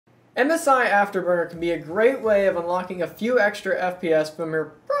MSI Afterburner can be a great way of unlocking a few extra FPS from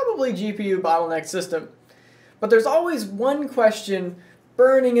your probably GPU bottleneck system. But there's always one question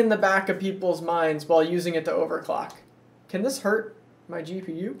burning in the back of people's minds while using it to overclock. Can this hurt my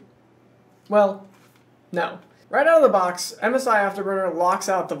GPU? Well, no. Right out of the box, MSI Afterburner locks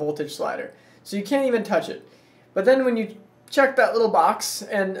out the voltage slider, so you can't even touch it. But then when you check that little box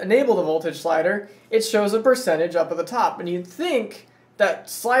and enable the voltage slider, it shows a percentage up at the top, and you'd think that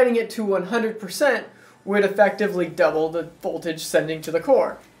sliding it to 100% would effectively double the voltage sending to the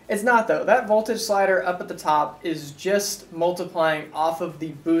core. It's not though. That voltage slider up at the top is just multiplying off of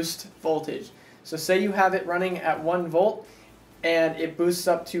the boost voltage. So say you have it running at 1 volt and it boosts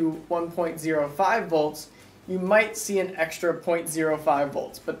up to 1.05 volts, you might see an extra 0.05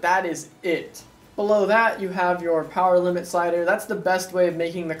 volts, but that is it. Below that you have your power limit slider. That's the best way of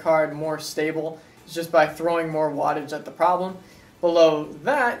making the card more stable, is just by throwing more wattage at the problem. Below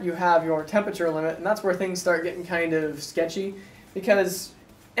that you have your temperature limit, and that's where things start getting kind of sketchy, because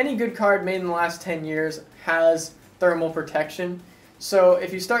any good card made in the last 10 years has thermal protection. So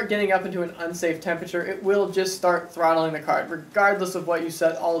if you start getting up into an unsafe temperature, it will just start throttling the card. Regardless of what you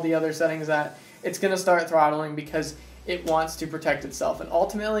set all the other settings at, it's going to start throttling because it wants to protect itself. And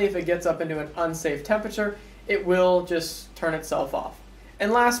ultimately, if it gets up into an unsafe temperature, it will just turn itself off.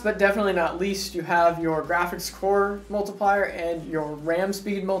 And last but definitely not least, you have your graphics core multiplier and your RAM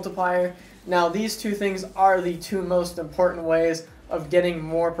speed multiplier. Now these two things are the two most important ways of getting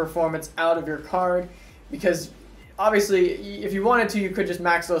more performance out of your card, because obviously if you wanted to, you could just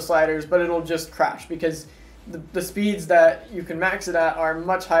max those sliders, but it'll just crash because the speeds that you can max it at are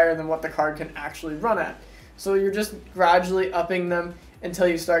much higher than what the card can actually run at. So you're just gradually upping them until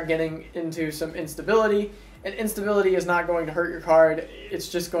you start getting into some instability. And instability is not going to hurt your card, it's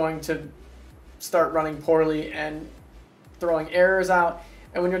just going to start running poorly and throwing errors out.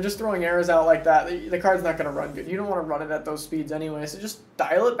 And when you're just throwing errors out like that, the card's not going to run good. You don't want to run it at those speeds anyway, so just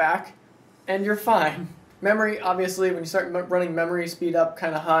dial it back and you're fine. Memory, obviously, when you start running memory speed up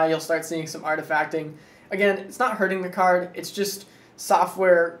kind of high, you'll start seeing some artifacting. Again, it's not hurting the card, it's just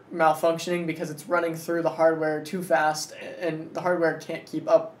software malfunctioning because it's running through the hardware too fast and the hardware can't keep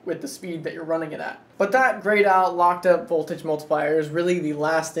up with the speed that you're running it at. But that grayed out, locked up voltage multiplier is really the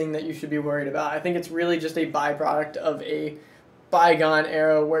last thing that you should be worried about. I think it's really just a byproduct of a bygone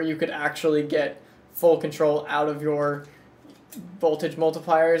era where you could actually get full control out of your voltage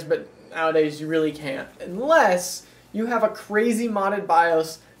multipliers, but nowadays you really can't, unless you have a crazy modded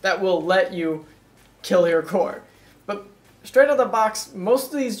BIOS that will let you kill your core. But straight out of the box,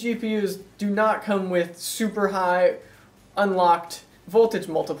 most of these GPUs do not come with super high unlocked voltage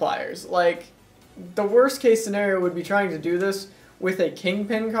multipliers. Like, the worst case scenario would be trying to do this with a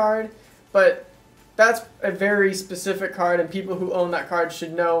Kingpin card, but that's a very specific card, and people who own that card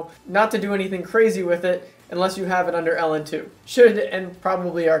should know not to do anything crazy with it unless you have it under LN2. Should and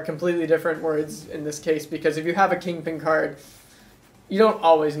probably are completely different words in this case, because if you have a Kingpin card, you don't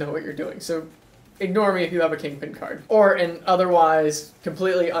always know what you're doing. So ignore me if you have a Kingpin card. Or an otherwise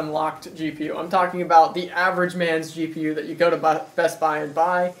completely unlocked GPU. I'm talking about the average man's GPU that you go to Best Buy and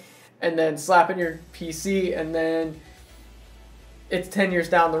buy, and then slap in your PC, and then it's 10 years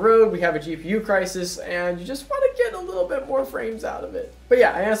down the road, we have a GPU crisis, and you just want to get a little bit more frames out of it. But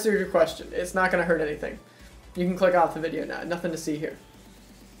yeah, I answered your question. It's not going to hurt anything. You can click off the video now. Nothing to see here.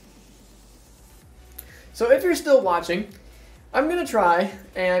 So if you're still watching, I'm going to try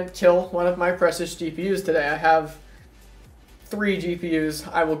and kill one of my precious GPUs today. I have 3 GPUs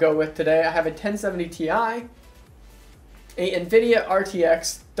I will go with today. I have a 1070 Ti, a NVIDIA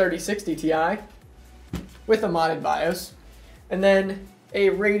RTX 3060 Ti with a modded BIOS, and then a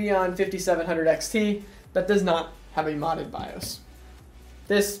Radeon 5700 XT that does not have a modded BIOS.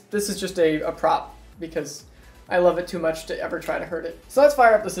 This is just a prop because I love it too much to ever try to hurt it. So let's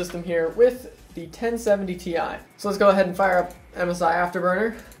fire up the system here with the 1070 Ti. So let's go ahead and fire up MSI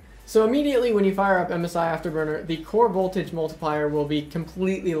Afterburner. So immediately when you fire up MSI Afterburner, the core voltage multiplier will be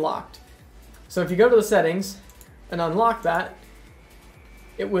completely locked. So if you go to the settings and unlock that,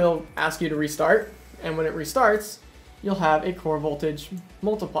 it will ask you to restart, and when it restarts, you'll have a core voltage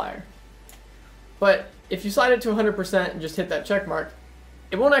multiplier. But if you slide it to 100% and just hit that check mark,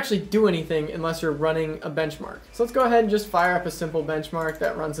 it won't actually do anything unless you're running a benchmark. So let's go ahead and just fire up a simple benchmark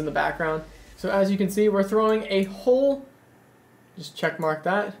that runs in the background. So as you can see, we're throwing a whole, just check mark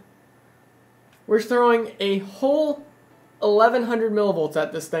that, we're throwing a whole 1100 millivolts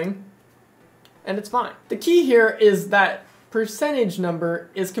at this thing, and it's fine. The key here is that percentage number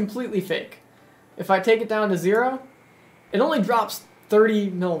is completely fake. If I take it down to 0, it only drops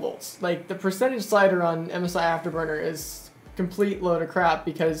 30 millivolts. Like, the percentage slider on MSI Afterburner is complete load of crap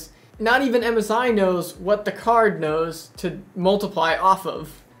because not even MSI knows what the card knows to multiply off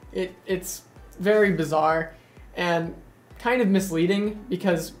of. It's very bizarre and kind of misleading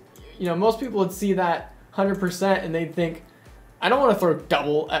because, you know, most people would see that 100% and they'd think, I don't want to throw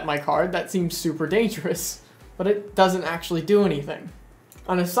double at my card, that seems super dangerous, but it doesn't actually do anything.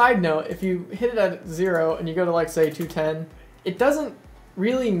 On a side note, if you hit it at 0 and you go to like say 210, it doesn't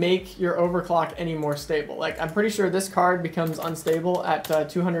really make your overclock any more stable. Like I'm pretty sure this card becomes unstable at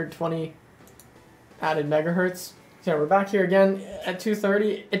 220 added megahertz. So yeah, we're back here again at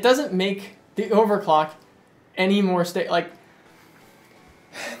 230. It doesn't make the overclock any more stable. Like,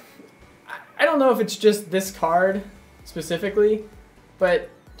 I don't know if it's just this card specifically, but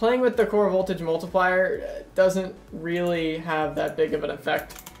playing with the core voltage multiplier doesn't really have that big of an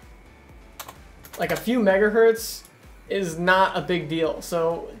effect. Like a few megahertz is not a big deal,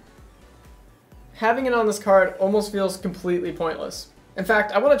 so having it on this card almost feels completely pointless. In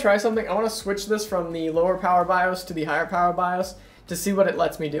fact, I want to try something. I want to switch this from the lower power BIOS to the higher power BIOS to see what it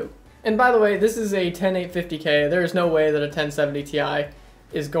lets me do. And by the way, this is a 10850K. There is no way that a 1070 Ti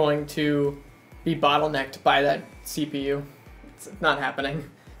is going to be bottlenecked by that CPU. It's not happening.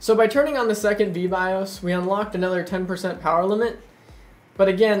 So by turning on the second VBIOS, we unlocked another 10% power limit. But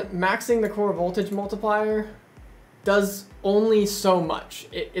again, maxing the core voltage multiplier does only so much.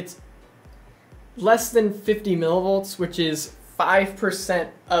 It's less than 50 millivolts, which is 5%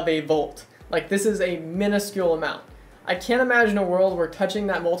 of a volt. Like, this is a minuscule amount. I can't imagine a world where touching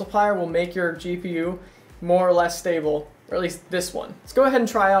that multiplier will make your GPU more or less stable, or at least this one. Let's go ahead and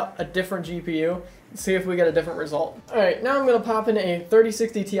try out a different GPU and see if we get a different result. Alright, now I'm going to pop in a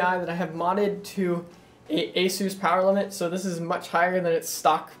 3060 Ti that I have modded to a ASUS power limit, so this is much higher than its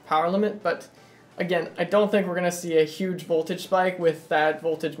stock power limit, but again, I don't think we're going to see a huge voltage spike with that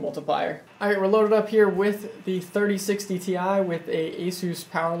voltage multiplier. Alright, we're loaded up here with the 3060 Ti with a ASUS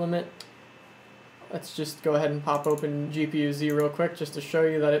power limit. Let's just go ahead and pop open GPU Z real quick just to show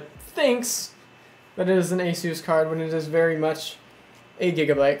you that it thinks that it is an ASUS card when it is very much a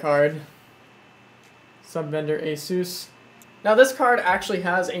Gigabyte card. Sub-vendor ASUS. Now this card actually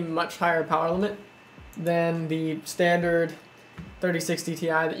has a much higher power limit than the standard 3060 Ti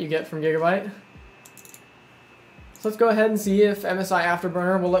that you get from Gigabyte. So let's go ahead and see if MSI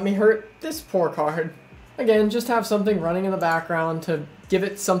Afterburner will let me hurt this poor card. Again, just have something running in the background to give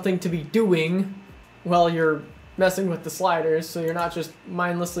it something to be doing while you're messing with the sliders, so you're not just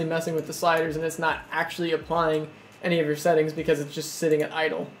mindlessly messing with the sliders and it's not actually applying any of your settings because it's just sitting at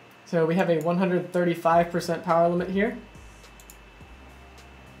idle. So we have a 135% power limit here.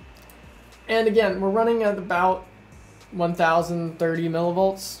 And again, we're running at about 1030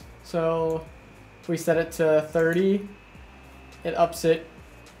 millivolts, so if we set it to 30, it ups it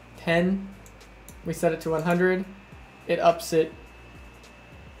 10. We set it to 100, it ups it,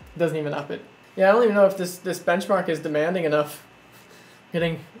 doesn't even up it. Yeah, I don't even know if this benchmark is demanding enough.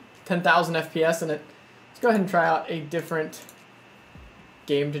 Getting 10,000 FPS in it. Let's go ahead and try out a different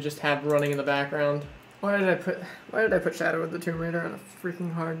game to just have running in the background. Why did I put Shadow of the Tomb Raider on a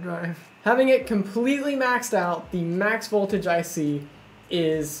freaking hard drive? Having it completely maxed out, the max voltage I see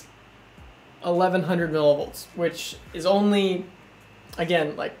is 1100 millivolts, which is only,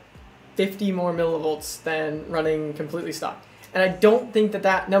 again, like 50 more millivolts than running completely stock. And I don't think that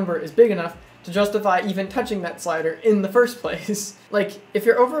that number is big enough to justify even touching that slider in the first place. Like, if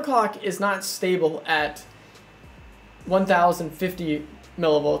your overclock is not stable at 1050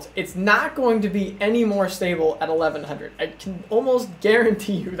 millivolts, it's not going to be any more stable at 1100. I can almost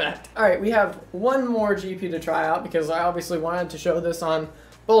guarantee you that. Alright, we have one more GPU to try out because I obviously wanted to show this on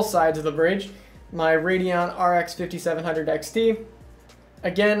both sides of the bridge. My Radeon RX 5700 XT.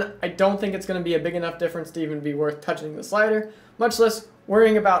 Again, I don't think it's going to be a big enough difference to even be worth touching the slider, much less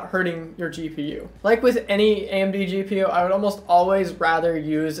worrying about hurting your GPU. Like with any AMD GPU, I would almost always rather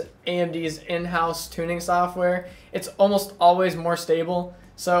use AMD's in-house tuning software. It's almost always more stable.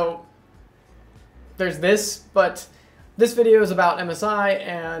 So there's this, but this video is about MSI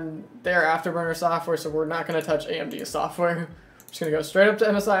and their Afterburner software, so we're not going to touch AMD's software. I'm just going to go straight up to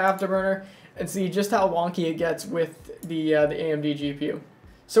MSI Afterburner and see just how wonky it gets with the AMD GPU.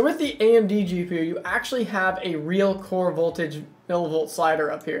 So with the AMD GPU, you actually have a real core voltage millivolt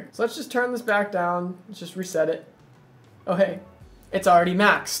slider up here. So let's just turn this back down, let's just reset it. Oh hey, it's already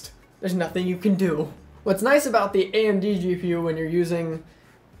maxed. There's nothing you can do. What's nice about the AMD GPU when you're using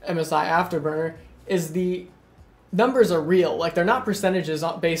MSI Afterburner is the numbers are real. Like, they're not percentages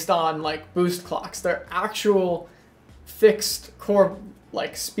based on like boost clocks. They're actual fixed core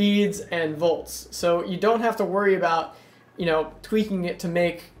like speeds and volts. So you don't have to worry about, you know, tweaking it to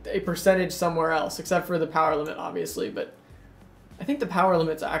make a percentage somewhere else, except for the power limit, obviously. But I think the power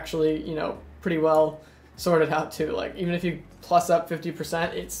limit's actually, you know, pretty well sorted out too. Like, even if you plus up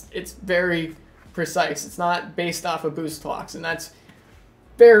 50%, it's very precise. It's not based off of boost clocks, and that's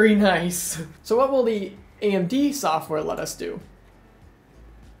very nice. So what will the AMD software let us do?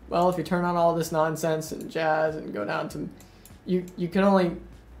 Well, if you turn on all this nonsense and jazz and go down to, you can only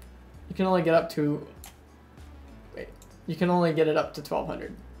get up to, wait, you can only get it up to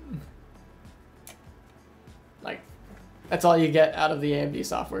 1200. Like, that's all you get out of the AMD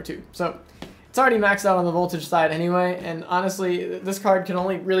software too. So it's already maxed out on the voltage side anyway, and honestly, this card can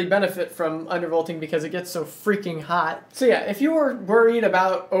only really benefit from undervolting because it gets so freaking hot. So yeah, if you were worried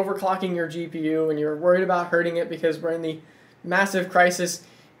about overclocking your GPU and you're worried about hurting it because we're in the massive crisis,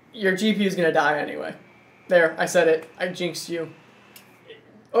 your GPU is going to die anyway. There, I said it. I jinxed you.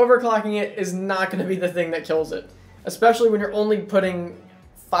 Overclocking it is not going to be the thing that kills it, especially when you're only putting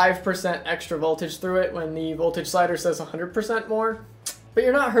 5% extra voltage through it when the voltage slider says 100% more. But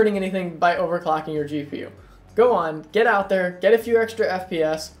you're not hurting anything by overclocking your GPU. Go on, get out there, get a few extra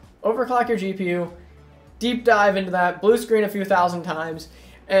FPS, overclock your GPU, deep dive into that, blue screen a few thousand times,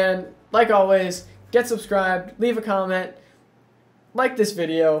 and like always, get subscribed, leave a comment, like this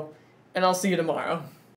video, and I'll see you tomorrow.